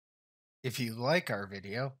If you like our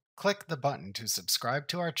video, click the button to subscribe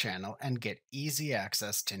to our channel and get easy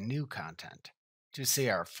access to new content. To see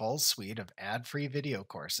our full suite of ad-free video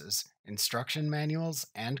courses, instruction manuals,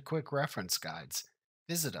 and quick reference guides,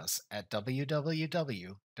 visit us at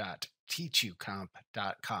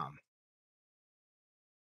www.teachucomp.com.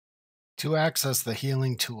 To access the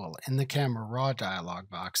Healing tool in the Camera Raw dialog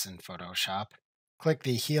box in Photoshop, click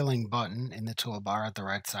the Healing button in the toolbar at the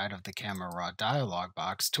right side of the Camera Raw dialog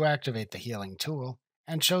box to activate the Healing tool,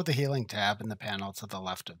 and show the Healing tab in the panel to the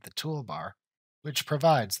left of the toolbar, which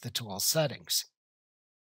provides the tool's settings.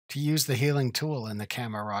 To use the Healing tool in the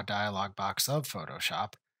Camera Raw dialog box of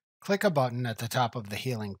Photoshop, click a button at the top of the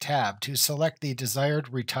Healing tab to select the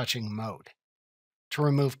desired retouching mode. To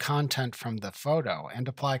remove content from the photo and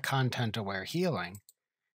apply content-aware healing,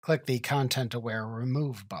 click the Content-Aware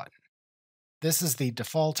Remove button. This is the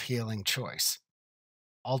default healing choice.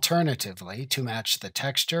 Alternatively, to match the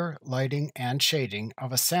texture, lighting, and shading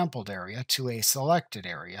of a sampled area to a selected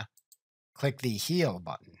area, click the Heal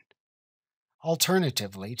button.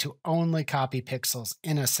 Alternatively, to only copy pixels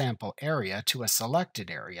in a sample area to a selected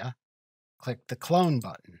area, click the Clone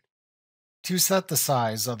button. To set the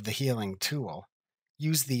size of the healing tool,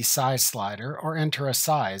 use the size slider or enter a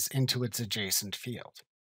size into its adjacent field.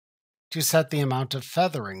 To set the amount of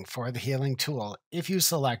feathering for the healing tool, if you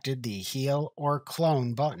selected the Heal or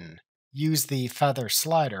Clone button, use the feather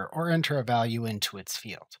slider or enter a value into its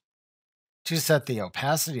field. To set the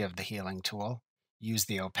opacity of the healing tool, use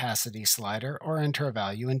the opacity slider or enter a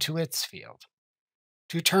value into its field.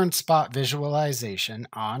 To turn spot visualization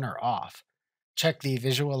on or off, check the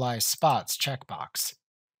Visualize Spots checkbox.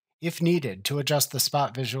 If needed, to adjust the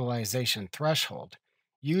spot visualization threshold,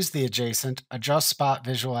 use the adjacent Adjust Spot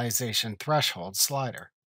Visualization Threshold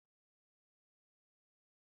slider.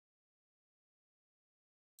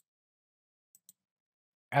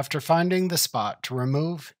 After finding the spot to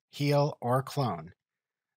remove, heal, or clone,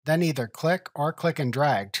 then either click or click and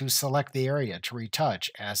drag to select the area to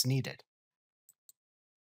retouch as needed.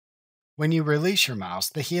 When you release your mouse,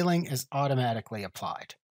 the healing is automatically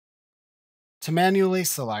applied. To manually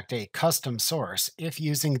select a custom source, if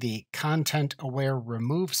using the Content Aware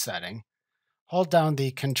Remove setting, hold down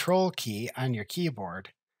the Control key on your keyboard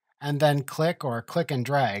and then click or click and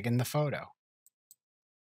drag in the photo.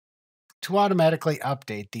 To automatically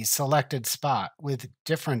update the selected spot with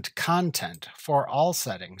different content for all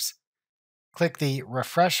settings, click the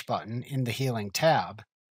Refresh button in the Healing tab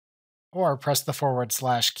or press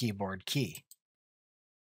the / keyboard key.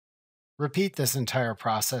 Repeat this entire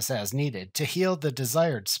process as needed to heal the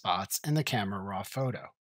desired spots in the Camera Raw photo.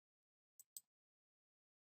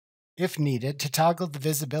 If needed, to toggle the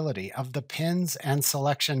visibility of the pins and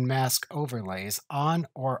selection mask overlays on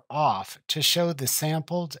or off to show the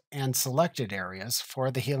sampled and selected areas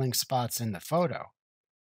for the healing spots in the photo,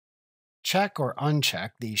 check or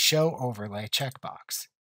uncheck the Show Overlay checkbox.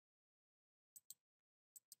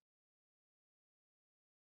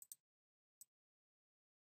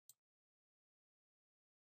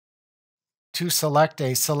 To select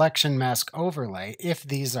a selection mask overlay, if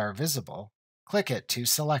these are visible, click it to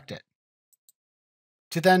select it.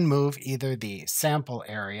 To then move either the sample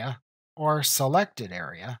area or selected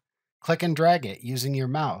area, click and drag it using your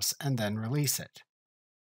mouse and then release it.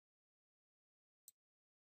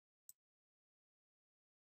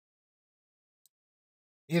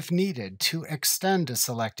 If needed, to extend a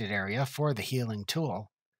selected area for the healing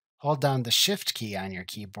tool, hold down the Shift key on your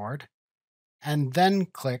keyboard and then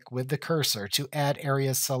click with the cursor to add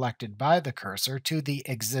areas selected by the cursor to the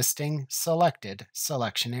existing selected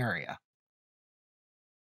selection area.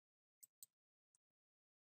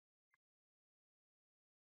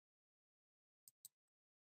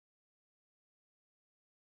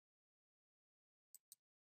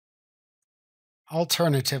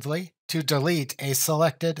 Alternatively, to delete a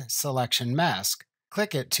selected selection mask,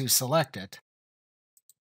 click it to select it,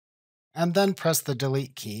 and then press the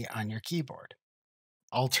Delete key on your keyboard.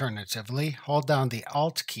 Alternatively, hold down the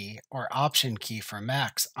Alt key or Option key for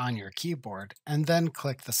Macs on your keyboard and then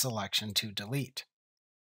click the selection to delete.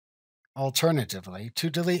 Alternatively, to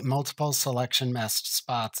delete multiple selection masked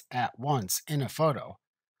spots at once in a photo,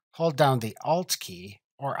 hold down the Alt key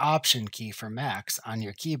or Option key for Macs on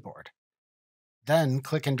your keyboard. Then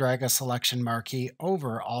click and drag a selection marquee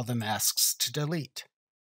over all the masks to delete.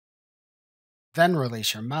 Then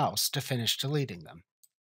release your mouse to finish deleting them.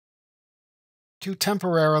 To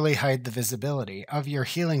temporarily hide the visibility of your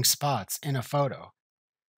healing spots in a photo,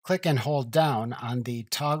 click and hold down on the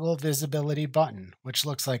Toggle Visibility button, which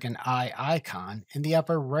looks like an eye icon in the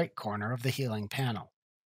upper right corner of the healing panel.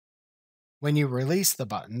 When you release the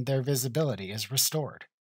button, their visibility is restored.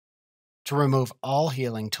 To remove all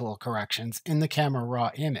healing tool corrections in the Camera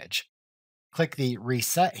Raw image, click the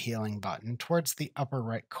Reset Healing button towards the upper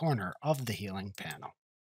right corner of the healing panel.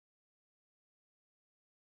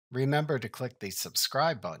 Remember to click the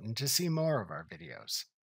subscribe button to see more of our videos.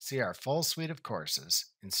 See our full suite of courses,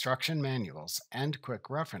 instruction manuals, and quick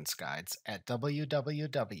reference guides at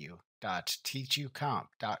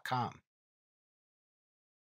www.teachucomp.com.